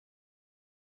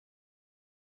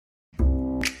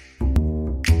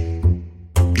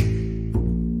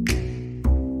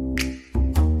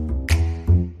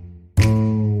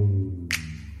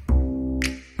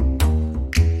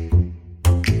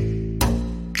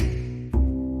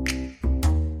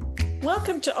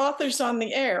Welcome to Authors on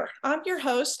the Air. I'm your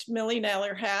host, Millie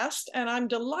Naylor Hast, and I'm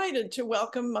delighted to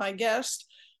welcome my guest,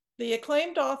 the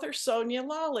acclaimed author Sonia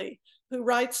Lally, who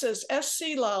writes as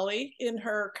S.C. Lally in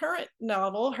her current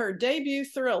novel, her debut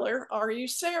thriller, Are You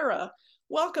Sarah?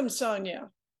 Welcome, Sonia.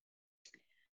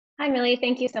 Hi, Millie.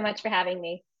 Thank you so much for having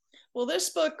me. Well, this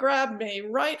book grabbed me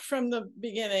right from the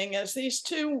beginning as these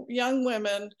two young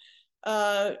women,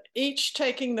 each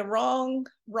taking the wrong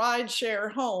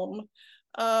rideshare home,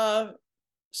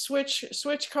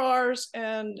 switch cars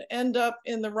and end up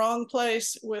in the wrong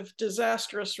place with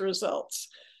disastrous results.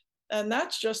 And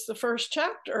that's just the first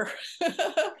chapter.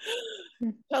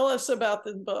 Tell us about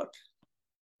the book.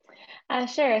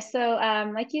 Sure. So,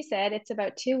 like you said, it's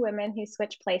about two women who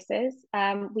switch places.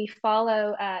 We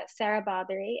follow Sarah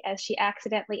Botheree as she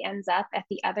accidentally ends up at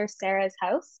the other Sarah's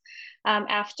house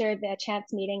after the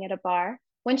chance meeting at a bar.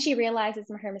 When she realizes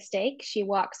her mistake, she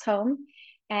walks home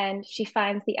and she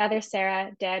finds the other Sarah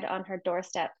dead on her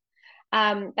doorstep.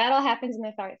 That all happens in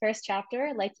the first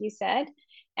chapter, like you said.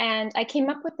 And I came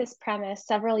up with this premise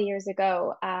several years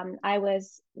ago. I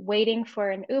was waiting for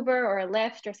an Uber or a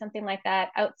Lyft or something like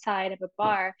that outside of a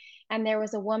bar, and there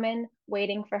was a woman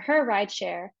waiting for her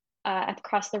rideshare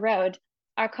across the road.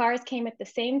 Our cars came at the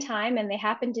same time, and they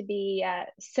happened to be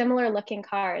similar looking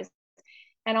cars.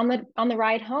 And on the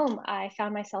ride home, I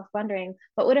found myself wondering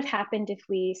what would have happened if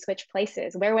we switched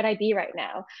places. Where would I be right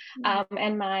now?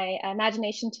 And my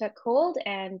imagination took hold,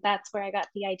 and that's where I got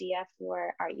the idea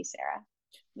for Are You Sarah?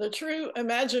 The true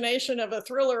imagination of a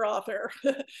thriller author,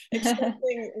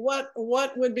 expecting what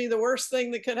would be the worst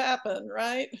thing that could happen,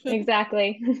 right?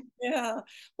 Exactly. Yeah.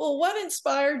 Well, what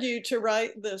inspired you to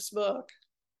write this book?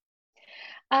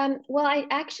 Well, I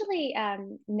actually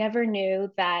never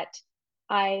knew that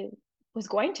I was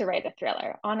going to write a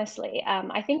thriller, honestly.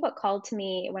 I think what called to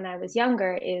me when I was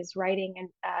younger is writing and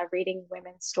reading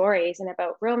women's stories and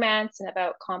about romance and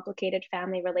about complicated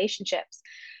family relationships.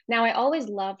 Now, I always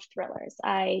loved thrillers.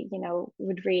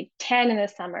 Would read 10 in the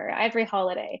summer, every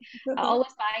holiday,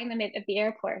 always buying them at the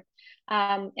airport.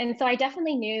 And so I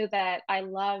definitely knew that I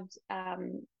loved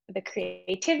the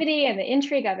creativity and the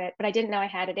intrigue of it, but I didn't know I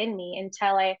had it in me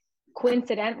until I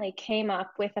coincidentally came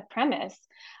up with a premise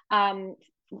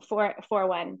for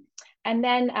one. And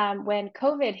then when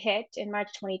COVID hit in March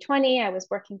 2020, I was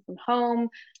working from home.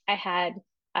 I had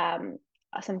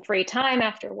some free time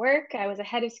after work. I was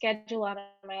ahead of schedule on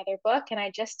my other book, and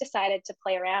I just decided to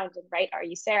play around and write Are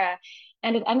You Sarah?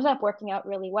 And it ended up working out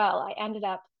really well. I ended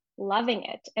up loving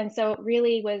it. And so it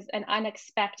really was an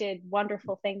unexpected,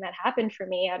 wonderful thing that happened for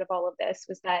me out of all of this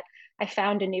was that I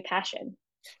found a new passion.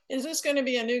 Is this going to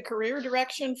be a new career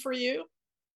direction for you?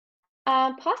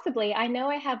 Possibly. I know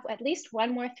I have at least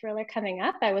one more thriller coming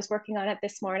up. I was working on it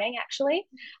this morning, actually.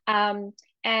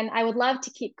 And I would love to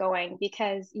keep going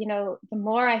because, the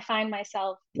more I find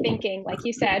myself thinking, like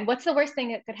you said, what's the worst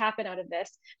thing that could happen out of this?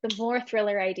 The more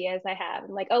thriller ideas I have. I'm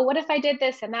like, oh, what if I did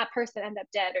this and that person ended up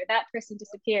dead or that person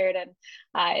disappeared? And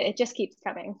it just keeps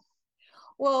coming.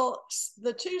 Well,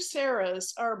 the two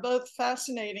Sarahs are both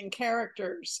fascinating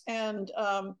characters. And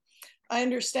I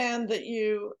understand that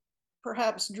you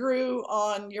perhaps drew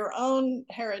on your own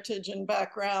heritage and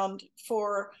background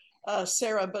for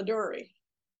Sarah Botheree.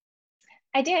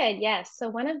 I did, yes. So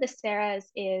one of the Sarahs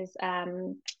is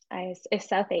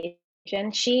South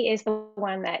Asian. She is the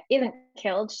one that isn't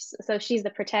killed, so she's the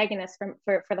protagonist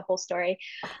for the whole story,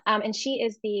 and she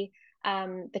is the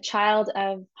child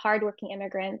of hardworking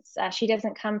immigrants. She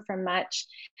doesn't come from much,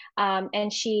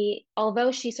 and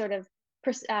although she sort of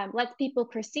lets people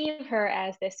perceive her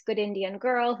as this good Indian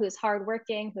girl who's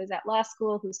hardworking, who's at law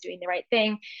school, who's doing the right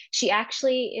thing. She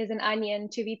actually is an onion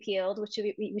to be peeled, which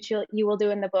you will do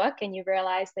in the book, and you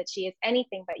realize that she is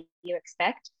anything but you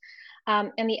expect.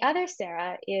 And the other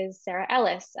Sarah is Sarah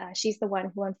Ellis. She's the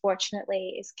one who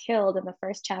unfortunately is killed in the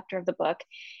first chapter of the book.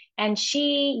 And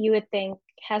she, you would think,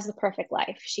 has the perfect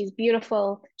life. She's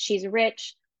beautiful, she's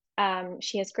rich,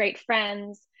 she has great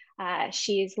friends,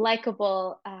 she's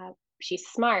likable, she's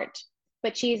smart,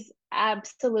 but she's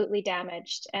absolutely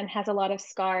damaged and has a lot of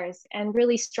scars and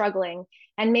really struggling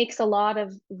and makes a lot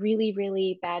of really,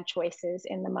 really bad choices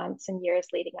in the months and years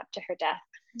leading up to her death.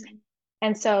 Mm-hmm.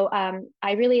 And so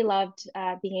I really loved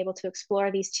being able to explore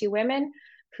these two women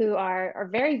who are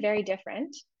very, very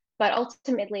different, but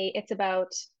ultimately it's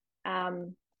about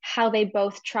how they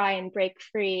both try and break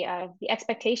free of the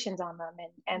expectations on them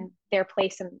and their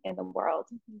place in the world.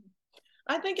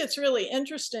 I think it's really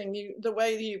interesting the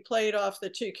way you played off the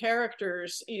two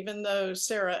characters, even though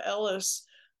Sarah Ellis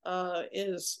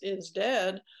is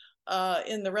dead.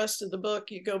 In the rest of the book,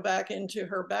 you go back into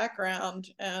her background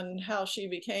and how she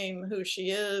became who she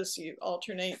is. You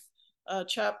alternate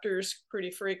chapters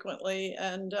pretty frequently,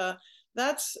 and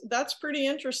that's pretty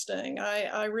interesting.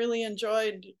 I really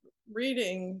enjoyed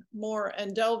reading more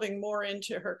and delving more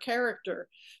into her character.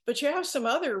 But you have some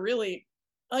other really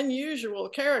unusual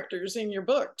characters in your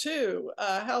book too.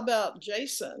 How about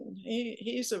Jason?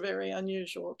 He's a very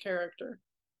unusual character.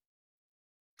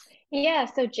 Yeah,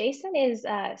 so Jason is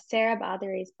Sarah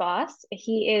Bathory's boss.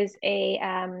 He is a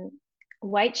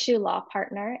white shoe law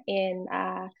partner in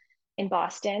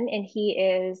Boston, and he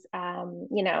is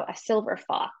a silver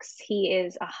fox. He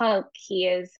is a hunk. He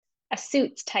is a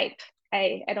Suits type.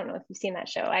 I don't know if you've seen that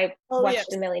show. I Oh yes,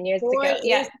 watched a million years boy, ago.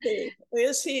 Yeah,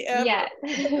 is he ever? yeah,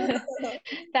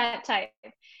 that type.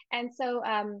 And so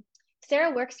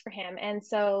Sarah works for him, and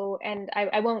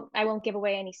I won't give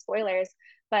away any spoilers,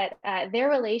 but their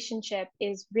relationship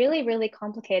is really, really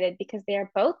complicated because they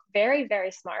are both very,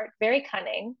 very smart, very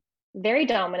cunning, very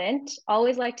dominant,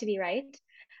 always like to be right.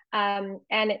 And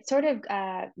it's sort of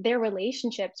their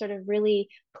relationship sort of really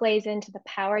plays into the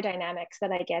power dynamics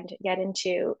that I get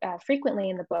into frequently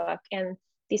in the book, and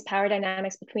these power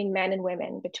dynamics between men and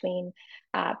women, between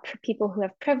people who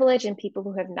have privilege and people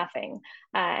who have nothing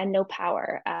and no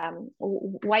power,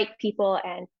 white people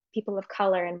and people of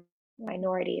color and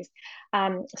minorities.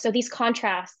 So these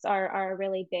contrasts are a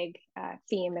really big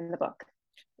theme in the book.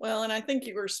 Well, and I think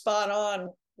you were spot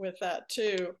on with that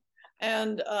too.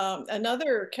 And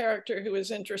another character who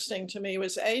was interesting to me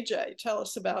was AJ. Tell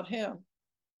us about him.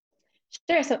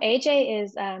 Sure. So AJ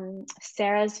is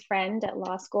Sarah's friend at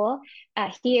law school.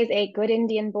 He is a good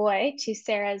Indian boy to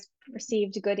Sarah's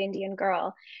perceived good Indian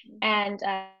girl. And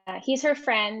he's her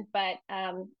friend, but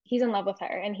he's in love with her,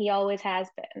 and he always has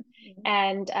been.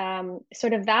 And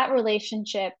sort of that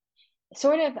relationship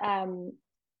sort of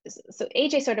so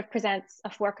AJ sort of presents a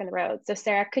fork in the road. So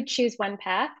Sarah could choose one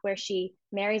path where she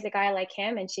marries a guy like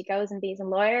him and she goes and be a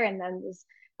lawyer, and then there's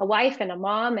a wife and a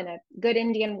mom and a good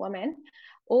Indian woman,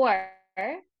 or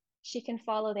she can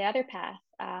follow the other path,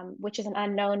 which is an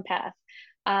unknown path.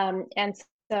 And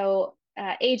so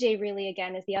AJ really,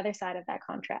 again, is the other side of that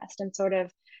contrast, and sort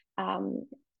of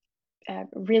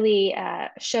really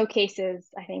showcases,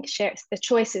 I think, shares the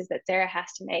choices that Sarah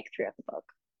has to make throughout the book.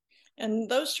 And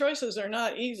those choices are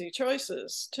not easy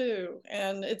choices too.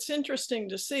 And it's interesting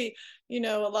to see, a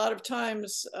lot of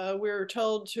times we're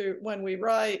told when we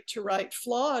write, to write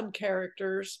flawed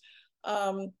characters.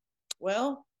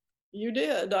 Well, you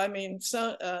did. I mean,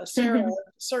 Sarah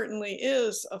certainly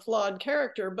is a flawed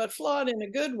character, but flawed in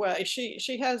a good way.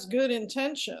 She has good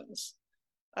intentions,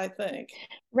 I think.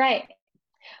 Right.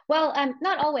 Well,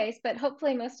 not always, but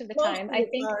hopefully most of the Most time. of I the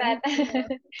think time,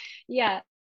 that, yeah.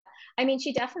 I mean,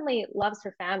 she definitely loves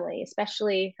her family,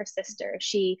 especially her sister.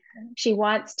 She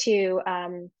wants to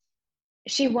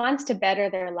she wants to better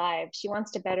their lives. She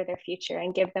wants to better their future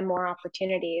and give them more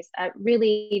opportunities.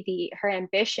 Really, her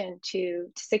ambition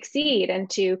to succeed and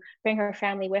to bring her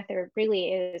family with her really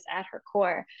is at her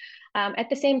core. At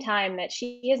the same time, that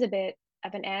she is a bit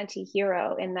of an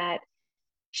anti-hero in that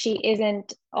she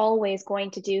isn't always going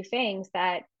to do things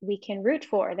that we can root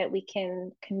for, that we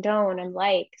can condone and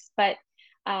like. But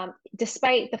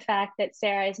despite the fact that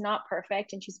Sarah is not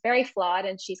perfect and she's very flawed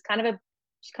and she's kind of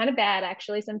bad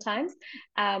actually sometimes,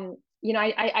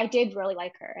 I did really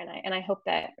like her, and I hope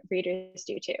that readers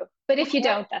do too. But if you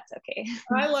don't, that's okay.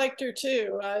 I liked her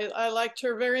too. I liked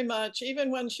her very much,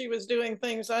 even when she was doing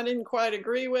things I didn't quite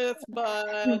agree with,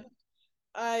 but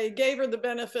I gave her the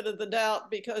benefit of the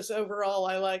doubt because overall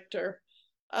I liked her.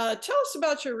 Tell us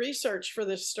about your research for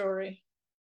this story.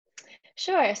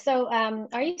 Sure. So,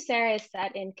 Are You Sarah is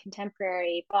set in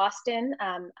contemporary Boston.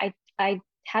 I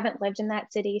haven't lived in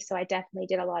that city, so I definitely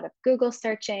did a lot of Google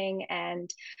searching and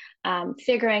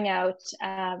figuring out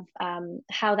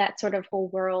how that sort of whole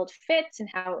world fits and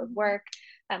how it would work.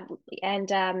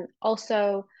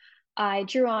 Also, I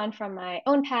drew on from my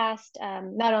own past,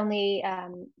 not only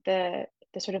the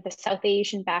sort of the South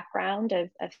Asian background of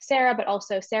Sarah, but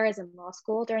also Sarah's in law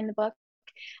school during the book.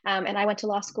 And I went to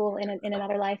law school in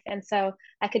another life. And so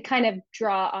I could kind of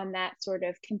draw on that sort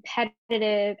of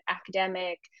competitive,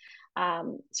 academic,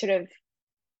 sort of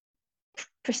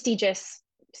prestigious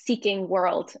seeking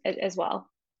world as well.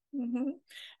 Mm-hmm.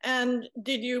 And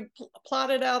did you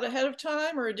plot it out ahead of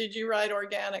time, or did you write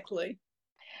organically?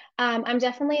 I'm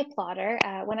definitely a plotter.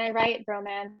 When I write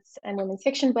romance and women's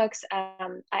fiction books,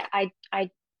 I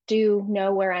do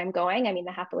know where I'm going. I mean,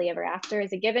 the happily ever after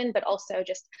is a given, but also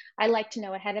just I like to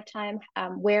know ahead of time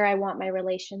where I want my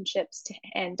relationships to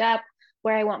end up,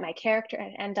 where I want my character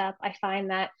to end up. I find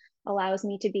that allows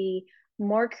me to be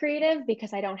more creative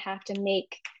because I don't have to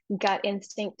make gut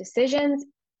instinct decisions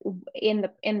in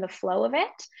the flow of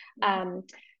it.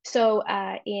 So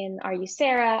in Are You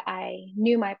Sarah, I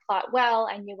knew my plot well.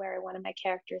 I knew where I wanted my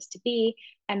characters to be,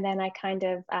 and then I kind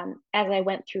of, as I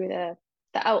went through the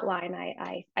outline,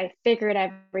 I figured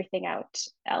everything else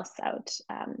out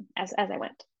as I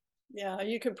went. Yeah,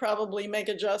 you could probably make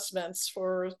adjustments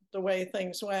for the way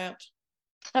things went.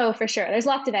 Oh, for sure. There's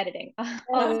lots of editing.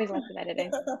 Always lots of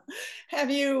editing.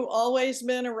 Have you always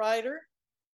been a writer?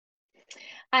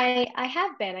 I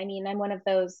have been. I mean, I'm one of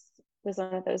those was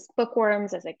one of those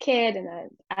bookworms as a kid and an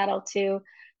adult too.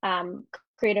 Um,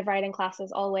 Creative writing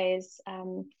classes always.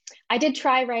 I did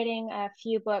try writing a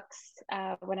few books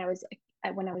when I was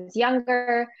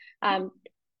younger, and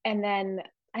then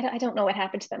I don't know what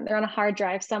happened to them. They're on a hard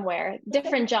drive somewhere.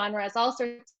 Different genres, all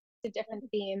sorts of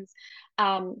different themes.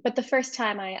 But the first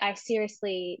time I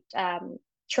seriously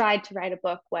tried to write a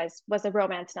book was a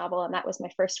romance novel, and that was my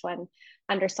first one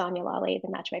under Sonia Lally, The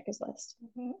Matchmaker's List.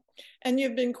 Mm-hmm. And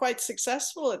you've been quite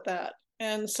successful at that.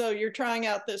 And so you're trying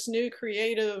out this new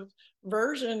creative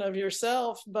version of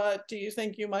yourself, but do you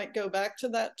think you might go back to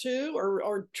that too,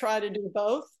 or try to do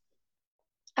both?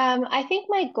 I think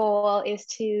my goal is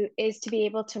to be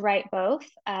able to write both.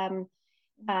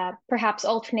 Perhaps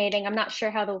alternating. I'm not sure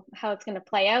how it's going to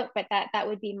play out, but that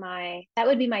would be my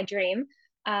dream.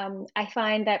 I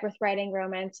find that with writing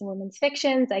romance and women's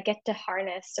fictions, I get to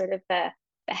harness sort of the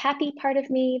happy part of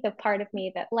me, the part of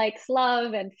me that likes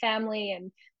love and family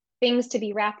and things to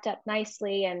be wrapped up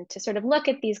nicely, and to sort of look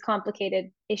at these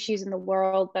complicated issues in the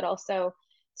world, but also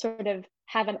sort of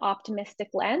have an optimistic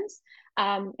lens.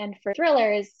 And for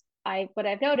thrillers, what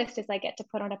I've noticed is I get to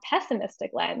put on a pessimistic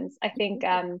lens. I think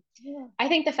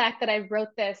the fact that I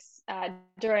wrote this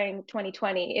during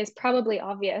 2020 is probably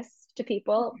obvious to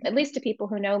people, at least to people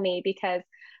who know me, because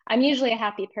I'm usually a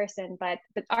happy person, but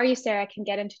Are You Sarah can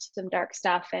get into some dark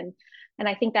stuff, and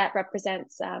I think that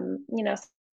represents some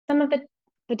of the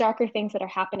darker things that are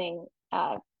happening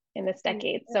in this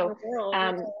decade. So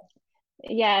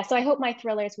yeah, so I hope my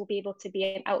thrillers will be able to be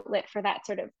an outlet for that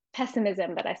sort of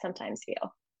pessimism that I sometimes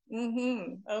feel.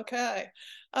 Mm-hmm. Okay.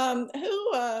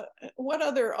 What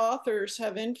other authors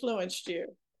have influenced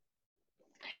you?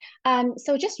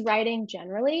 So just writing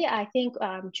generally, I think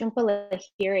Jhumpa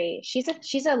Lahiri,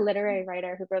 she's a literary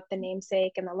writer who wrote The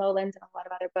Namesake and The Lowlands and a lot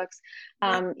of other books.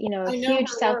 Yeah, I know Huge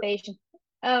her South work. Asian.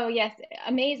 Oh yes,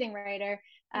 amazing writer.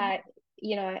 I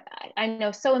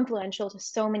know so influential to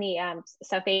so many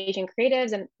South Asian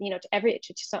creatives, and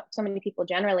to so many people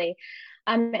generally.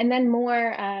 And then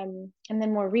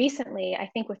more recently, I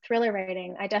think with thriller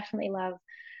writing, I definitely love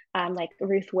like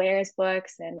Ruth Ware's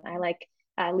books, and I like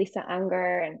Lisa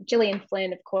Unger and Gillian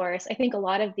Flynn, of course. I think a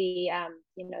lot of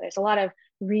there's a lot of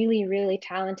really, really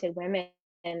talented women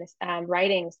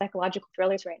writing psychological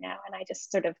thrillers right now, and I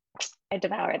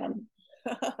devour them.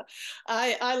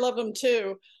 I love them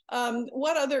too.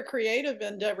 What other creative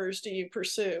endeavors do you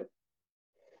pursue?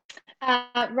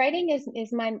 Writing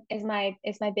is my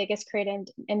biggest creative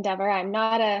endeavor. I'm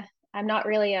not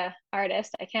really a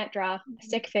artist. I can't draw a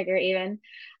stick figure even.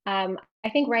 I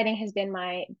think writing has been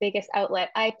my biggest outlet.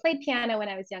 I played piano when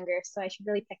I was younger, so I should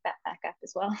really pick that back up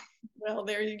as well. Well,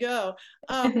 there you go.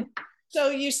 So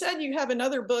you said you have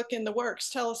another book in the works.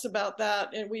 Tell us about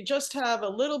that. And we just have a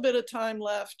little bit of time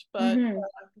left, but Mm-hmm.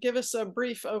 give us a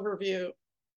brief overview.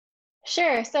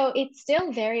 Sure. So it's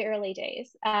still very early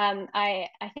days. I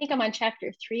think I'm on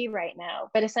chapter 3 right now,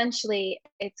 but essentially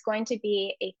it's going to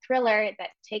be a thriller that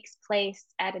takes place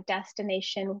at a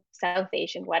destination South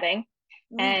Asian wedding,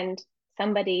 Mm. and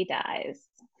somebody dies.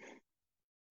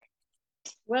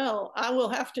 Well, I will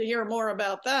have to hear more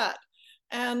about that.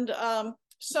 And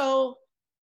so,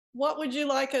 what would you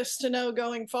like us to know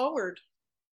going forward?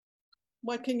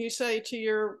 What can you say to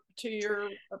your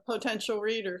potential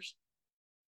readers?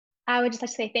 I would just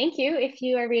like to say thank you if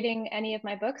you are reading any of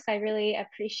my books. I really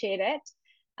appreciate it.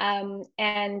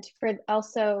 And for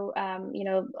also,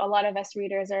 a lot of us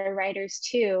readers are writers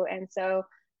too. And so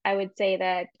I would say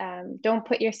that don't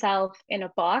put yourself in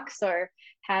a box or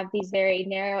have these very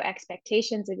narrow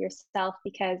expectations of yourself,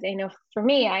 because for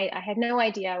me, I had no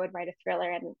idea I would write a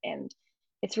thriller, and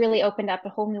it's really opened up a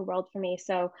whole new world for me.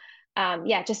 So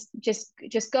yeah, just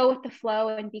go with the flow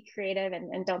and be creative,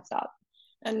 and don't stop.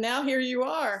 And now here you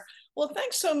are. Well,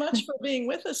 thanks so much for being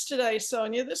with us today,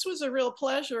 Sonia. This was a real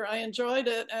pleasure. I enjoyed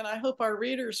it, and I hope our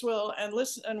readers will, and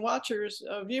listen and watchers,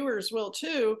 viewers will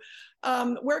too.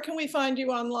 Where can we find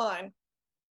you online?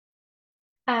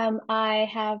 I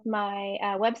have my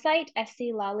website,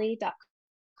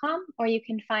 sclolly.com, or you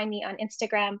can find me on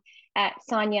Instagram at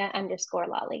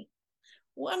Sonia_Lolly.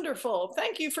 Wonderful.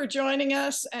 Thank you for joining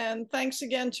us. And thanks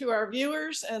again to our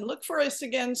viewers. And look for us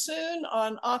again soon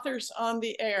on Authors on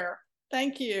the Air.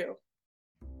 Thank you.